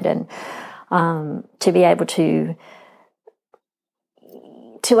downside. And to be able to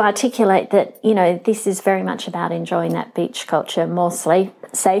articulate that, this is very much about enjoying that beach culture more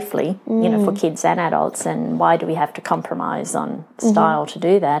safely, for kids and adults, and why do we have to compromise on style to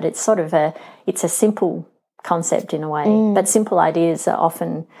do that? It's sort of it's a simple concept in a way, but simple ideas are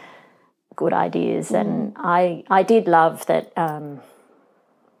often good ideas. And I did love that,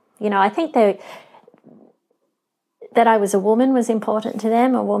 I think that I was a woman was important to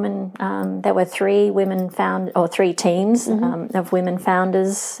them. A woman, there were three teams of women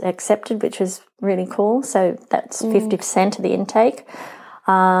founders accepted, which was really cool. So that's 50% of the intake.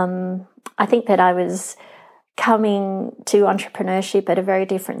 I think that I was coming to entrepreneurship at a very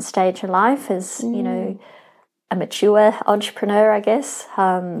different stage of life, as a mature entrepreneur, I guess,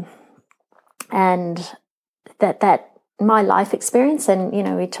 and that my life experience, and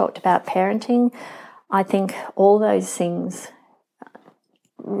we talked about parenting. I think all those things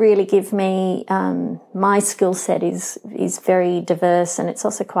really give me my skill set is very diverse, and it's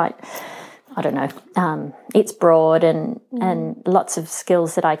also quite, I don't know, it's broad and lots of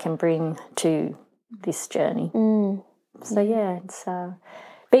skills that I can bring to this journey. So yeah, it's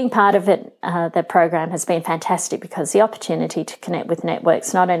being part of it. The program has been fantastic because the opportunity to connect with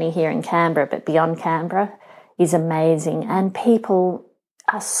networks not only here in Canberra but beyond Canberra is amazing, and people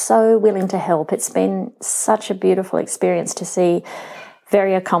are so willing to help. It's been such a beautiful experience to see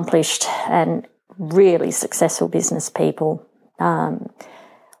very accomplished and really successful business people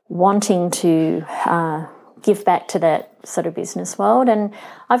wanting to give back to that sort of business world. And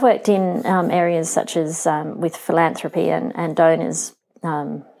I've worked in areas such as with philanthropy and donors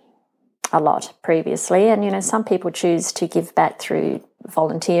a lot previously. And, some people choose to give back through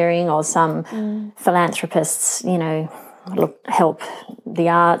volunteering, or some philanthropists, help the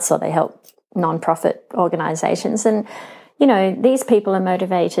arts, or they help non-profit organisations. And, these people are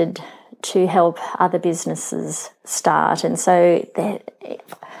motivated to help other businesses start. And so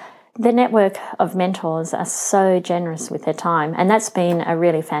the network of mentors are so generous with their time, and that's been a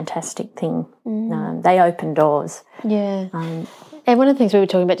really fantastic thing. They open doors. Yeah. And one of the things we were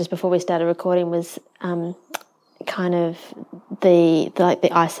talking about just before we started recording was kind of the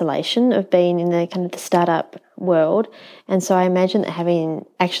isolation of being in the kind of the startup world. And so I imagine that having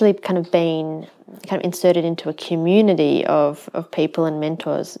actually kind of been inserted into a community of people and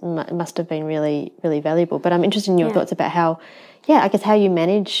mentors must have been really, really valuable. But I'm interested in your thoughts about how you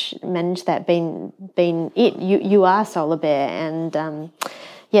manage that, being it. You are Solar Bear, and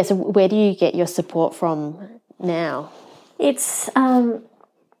so where do you get your support from now? It's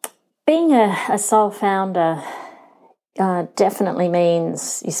being a sole founder definitely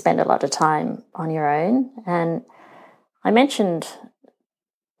means you spend a lot of time on your own. And I mentioned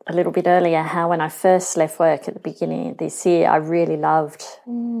a little bit earlier how when I first left work at the beginning of this year, I really loved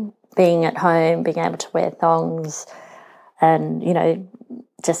being at home, being able to wear thongs and,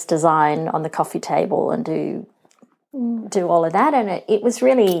 just design on the coffee table and do all of that. And it was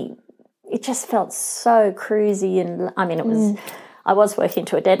really, it just felt so cruisy. And I mean, it was, I was working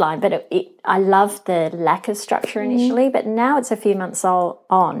to a deadline, but I loved the lack of structure initially. But now it's a few months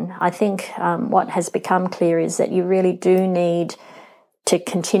on. I think what has become clear is that you really do need to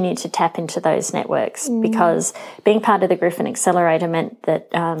continue to tap into those networks, because being part of the Griffin Accelerator meant that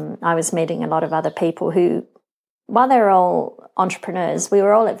I was meeting a lot of other people who, while they were all entrepreneurs, we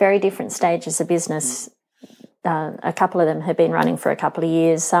were all at very different stages of business. A couple of them had been running for a couple of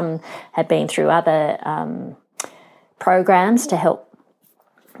years. Some had been through other programs to help,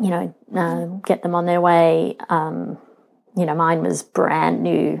 get them on their way. Mine was brand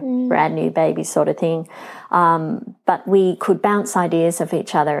new baby sort of thing. But we could bounce ideas of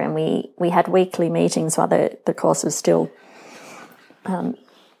each other, and we had weekly meetings while the course was still,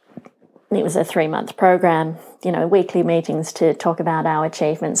 it was a 3-month program, weekly meetings to talk about our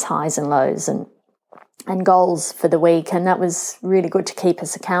achievements, highs and lows, and goals for the week. And that was really good to keep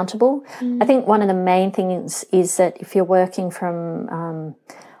us accountable. I think one of the main things is that if you're working from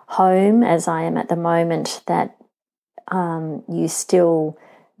home, as I am at the moment, that you still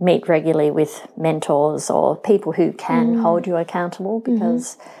meet regularly with mentors or people who can hold you accountable,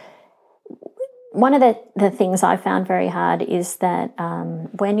 because one of the things I found very hard is that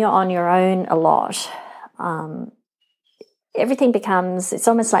when you're on your own a lot, everything becomes, it's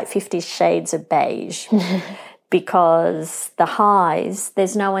almost like 50 Shades of Beige, because the highs,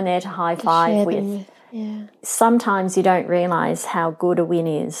 there's no one there to high five with. Yeah. Sometimes you don't realise how good a win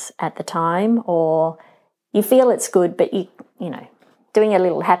is at the time, or you feel it's good, but you doing a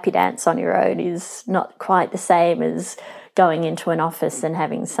little happy dance on your own is not quite the same as going into an office and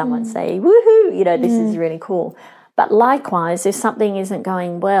having someone say, woohoo, this is really cool. But likewise, if something isn't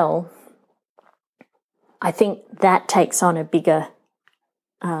going well, I think that takes on a bigger,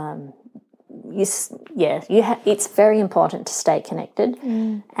 it's very important to stay connected.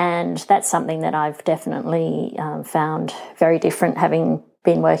 And that's something that I've definitely found very different, having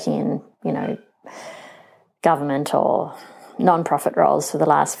been working in, government or non-profit roles for the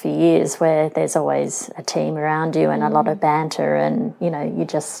last few years, where there's always a team around you and a lot of banter, and, you're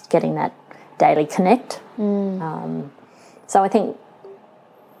just getting that daily connect. So I think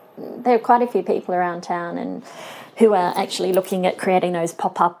there are quite a few people around town and who are actually looking at creating those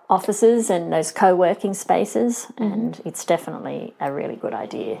pop-up offices and those co-working spaces, and it's definitely a really good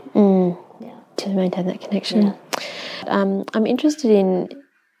idea. To maintain that connection. I'm interested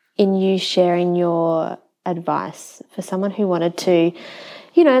in you sharing your advice for someone who wanted to,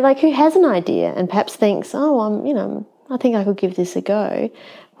 you know, like who has an idea and perhaps thinks, I think I could give this a go.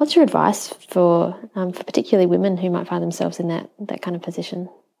 What's your advice for particularly women who might find themselves in that kind of position?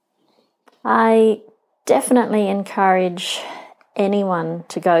 I definitely encourage anyone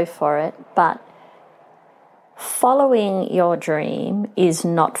to go for it, but following your dream is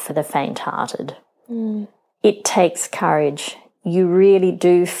not for the faint-hearted. It takes courage. You really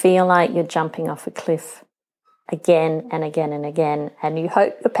do feel like you're jumping off a cliff again and again and again, and you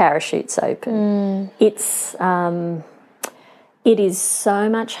hope your parachute's open. It is so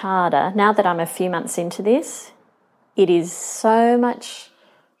much harder. Now that I'm a few months into this, it is so much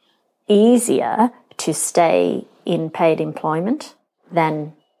easier to stay in paid employment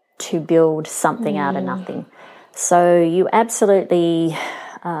than to build something out of nothing. So you absolutely,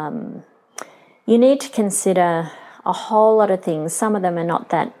 you need to consider a whole lot of things. Some of them are not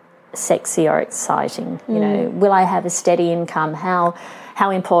that sexy or exciting. You know, will I have a steady income? How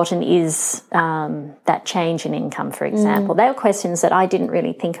important is that change in income, for example? They were questions that I didn't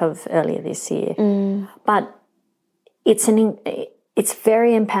really think of earlier this year. But it's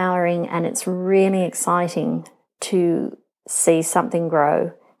very empowering and it's really exciting to see something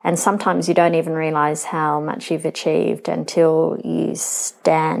grow. And sometimes you don't even realise how much you've achieved until you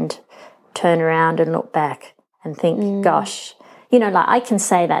turn around and look back and think, gosh, you know, like I can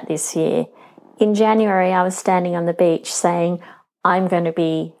say that this year. In January, I was standing on the beach saying, I'm going to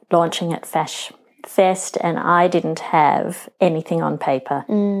be launching at Fash Fest, and I didn't have anything on paper.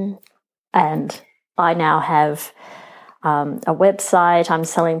 And I now have a website. I'm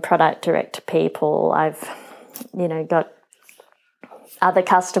selling product direct to people. I've, you know, got other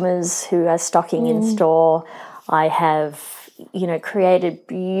customers who are stocking in store. I have, you know, created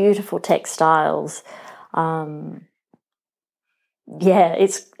beautiful textiles. And,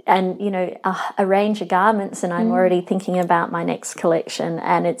 you know, a range of garments, and I'm already thinking about my next collection,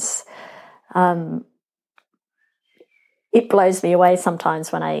 and it's, it blows me away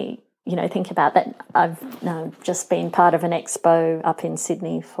sometimes when I, you know, think about that. I've just been part of an expo up in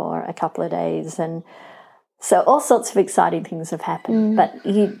Sydney for a couple of days, and so all sorts of exciting things have happened, but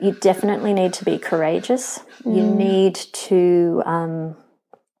you definitely need to be courageous. You need to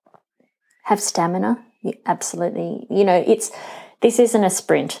have stamina. You absolutely, you know, this isn't a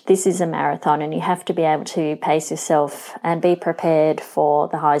sprint, this is a marathon, and you have to be able to pace yourself and be prepared for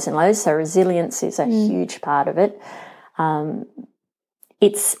the highs and lows. So resilience is a huge part of it.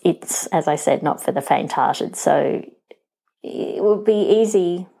 It's, as I said, not for the faint-hearted. So it will be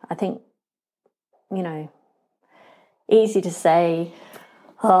easy, I think, you know, easy to say,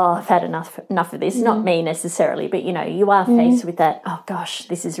 oh, I've had enough of this. Not me necessarily, but, you know, you are faced with that, oh, gosh,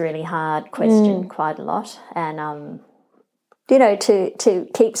 this is really hard question quite a lot. And, you know, to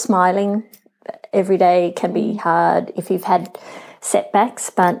keep smiling every day can be hard if you've had setbacks,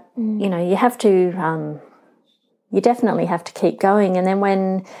 but, you know, you have to, you definitely have to keep going. And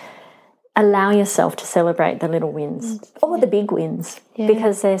then allow yourself to celebrate the little wins or the big wins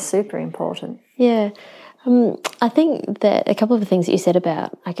because they're super important. Yeah. I think that a couple of the things that you said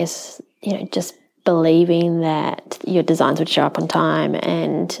about, I guess, you know, just believing that your designs would show up on time,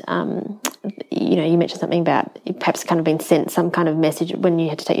 and you know, you mentioned something about perhaps kind of being sent some kind of message when you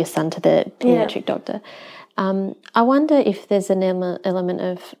had to take your son to the pediatric doctor. I wonder if there's an element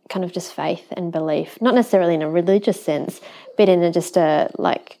of kind of just faith and belief, not necessarily in a religious sense, but in a just a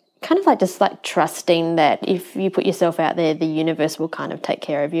like kind of like just like trusting that if you put yourself out there, the universe will kind of take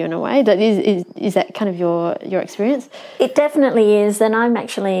care of you in a way. That is that kind of your experience? It definitely is, and I'm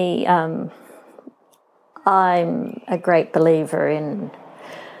actually I'm a great believer in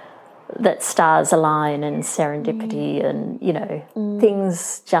that stars align and serendipity and, you know,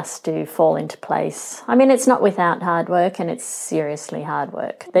 things just do fall into place. I mean, it's not without hard work, and it's seriously hard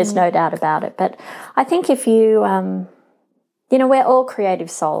work. There's no doubt about it. But I think if you, you know, we're all creative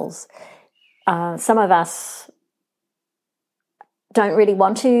souls. Some of us don't really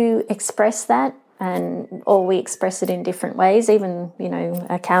want to express that, or we express it in different ways. Even, you know,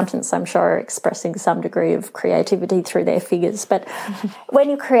 accountants, I'm sure, are expressing some degree of creativity through their figures. But when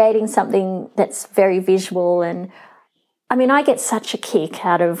you're creating something that's very visual, and I mean, I get such a kick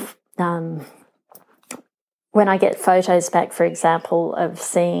out of when I get photos back, for example, of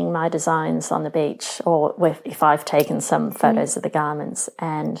seeing my designs on the beach, or if I've taken some photos of the garments,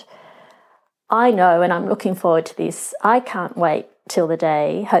 and I know, and I'm looking forward to this, I can't wait till the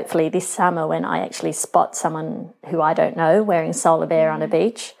day, hopefully this summer, when I actually spot someone who I don't know wearing Solar Bear on a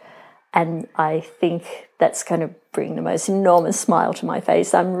beach, and I think that's going to bring the most enormous smile to my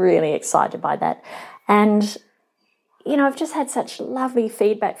face. I'm really excited by that. And, I've just had such lovely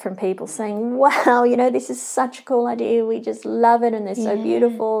feedback from people saying, wow, this is such a cool idea. We just love it and they're so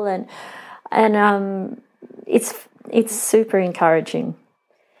beautiful. And it's super encouraging.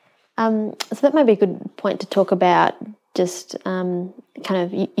 So that might be a good point to talk about just kind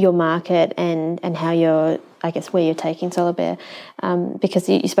of your market and how you're, I guess, where you're taking Solar Bear, because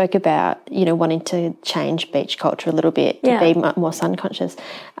you spoke about, wanting to change beach culture a little bit to be more sun conscious.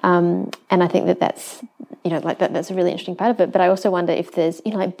 And I think that's, that's a really interesting part of it. But I also wonder if there's,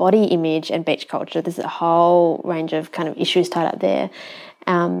 like body image and beach culture, there's a whole range of kind of issues tied up there.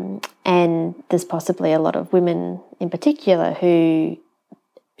 And there's possibly a lot of women in particular who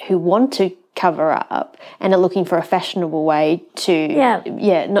want to cover up and are looking for a fashionable way to, not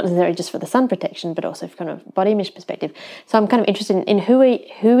necessarily just for the sun protection, but also from kind of body image perspective. So I'm kind of interested in who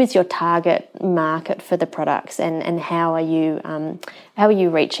is your target market for the products, and how are you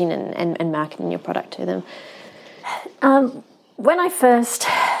reaching and marketing your product to them? When I first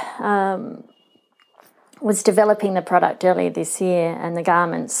was developing the product earlier this year and the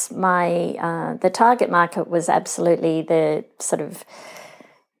garments, the target market was absolutely the sort of,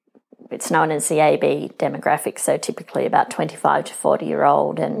 it's known as the AB demographic, so typically about 25 to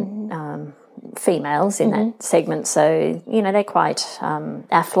 40-year-old and females in that segment. So, they're quite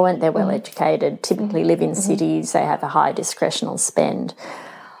affluent, they're well-educated, typically live in cities, they have a high discretional spend.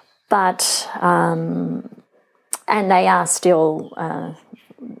 But, and they are still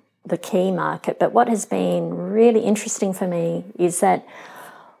the key market. But what has been really interesting for me is that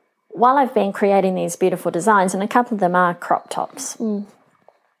while I've been creating these beautiful designs, and a couple of them are crop tops,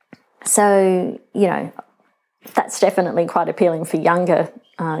 so, that's definitely quite appealing for younger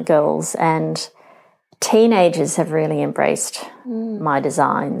girls, and teenagers have really embraced my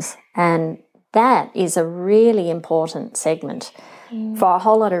designs. And that is a really important segment for a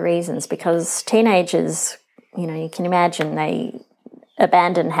whole lot of reasons, because teenagers, you can imagine they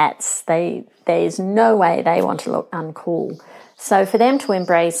abandon hats. There's no way they want to look uncool. So for them to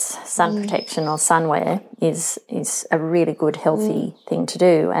embrace sun protection or sunwear is a really good, healthy thing to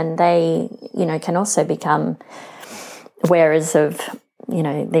do. And they, can also become wearers of,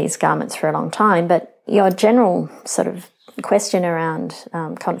 these garments for a long time. But your general sort of question around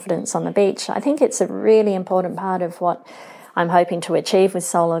confidence on the beach, I think it's a really important part of what I'm hoping to achieve with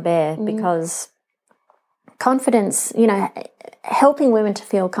Solar Bear, because confidence, helping women to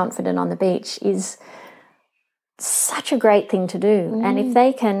feel confident on the beach is such a great thing to do. And if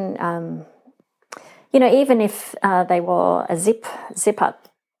they can, even if they wore a zip up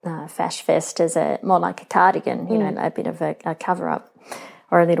fash vest as more like a cardigan, a bit of a cover up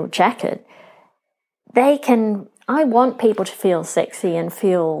or a little jacket, I want people to feel sexy and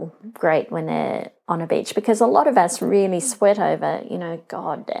feel great when they're on a beach, because a lot of us really sweat over,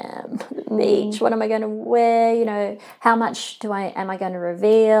 God damn, the beach, what am I going to wear? How much am I going to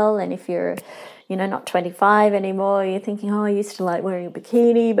reveal? And if you're, not 25 anymore, you're thinking, I used to like wearing a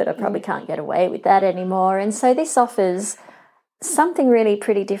bikini, but I probably can't get away with that anymore. And so this offers something really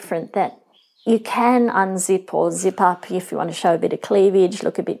pretty different, that you can unzip or zip up if you want to show a bit of cleavage,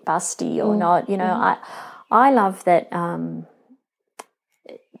 look a bit busty or not. I love that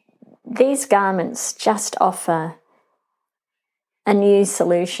these garments just offer a new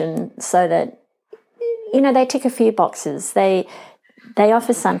solution, so that, they tick a few boxes. They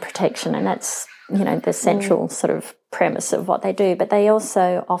offer sun protection, and that's, the central sort of premise of what they do. But they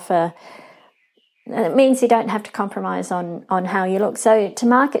also offer, it means you don't have to compromise on how you look. So to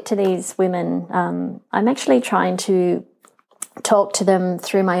market to these women, I'm actually trying to talk to them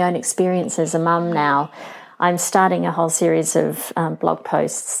through my own experience as a mum now. I'm starting a whole series of blog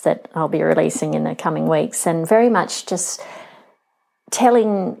posts that I'll be releasing in the coming weeks, and very much just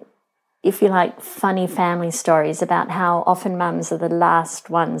telling, if you like, funny family stories about how often mums are the last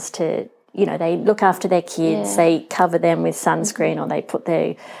ones to, they look after their kids, they cover them with sunscreen, or they put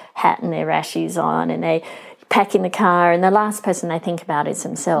their hat and their rashies on, and they pack in the car, and the last person they think about is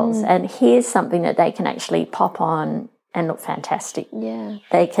themselves. And here's something that they can actually pop on and look fantastic. Yeah.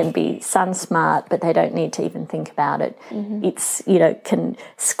 They can be sun smart, but they don't need to even think about it. It's, can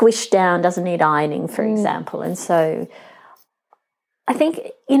squish down, doesn't need ironing, for example. And so I think,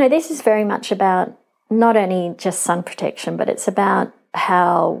 this is very much about not only just sun protection, but it's about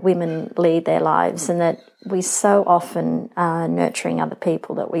how women lead their lives, and that we so often are nurturing other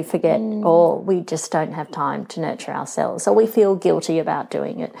people that we forget, or we just don't have time to nurture ourselves, or we feel guilty about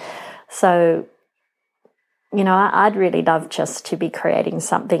doing it. So, I'd really love just to be creating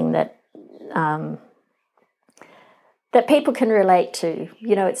something that that people can relate to.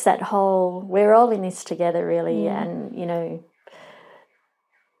 It's that whole, we're all in this together, really, and,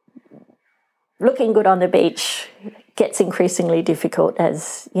 looking good on the beach gets increasingly difficult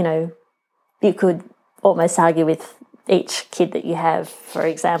as, you could almost argue with each kid that you have. For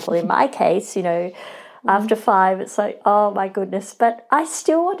example, in my case, after 5, it's like, oh my goodness, but I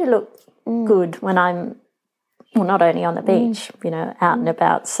still want to look good when I'm, not only on the beach, out and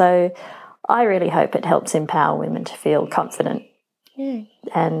about. So I really hope it helps empower women to feel confident. Yeah.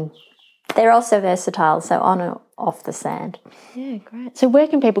 And they're also versatile, so on and off the sand. Yeah, great. So where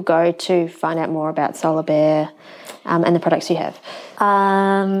can people go to find out more about Solar Bear and the products you have?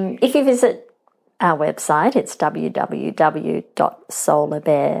 If you visit our website, it's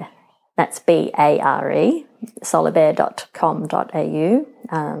www.solarbear, that's BARE,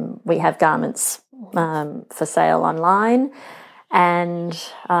 solarbear.com.au. We have garments for sale online. And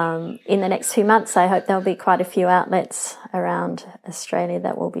in the next 2 months, I hope there'll be quite a few outlets around Australia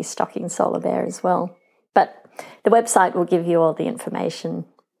that will be stocking Solar Bear as well. But the website will give you all the information.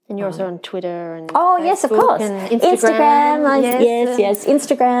 And you're also on Twitter and Facebook, yes, of course. And Instagram. Yes.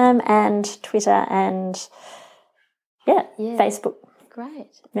 Instagram and Twitter and Facebook. Great.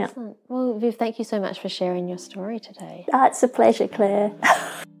 Yeah. Excellent. Well, Viv, thank you so much for sharing your story today. It's a pleasure, Claire.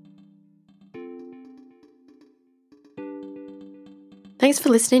 Thanks for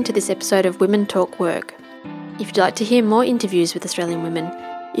listening to this episode of Women Talk Work. If you'd like to hear more interviews with Australian women,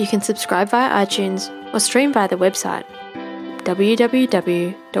 you can subscribe via iTunes or stream via the website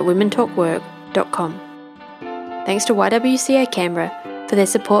www.womentalkwork.com. Thanks to YWCA Canberra for their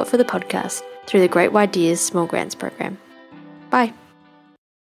support for the podcast through the Great Ideas Small Grants Program. Bye.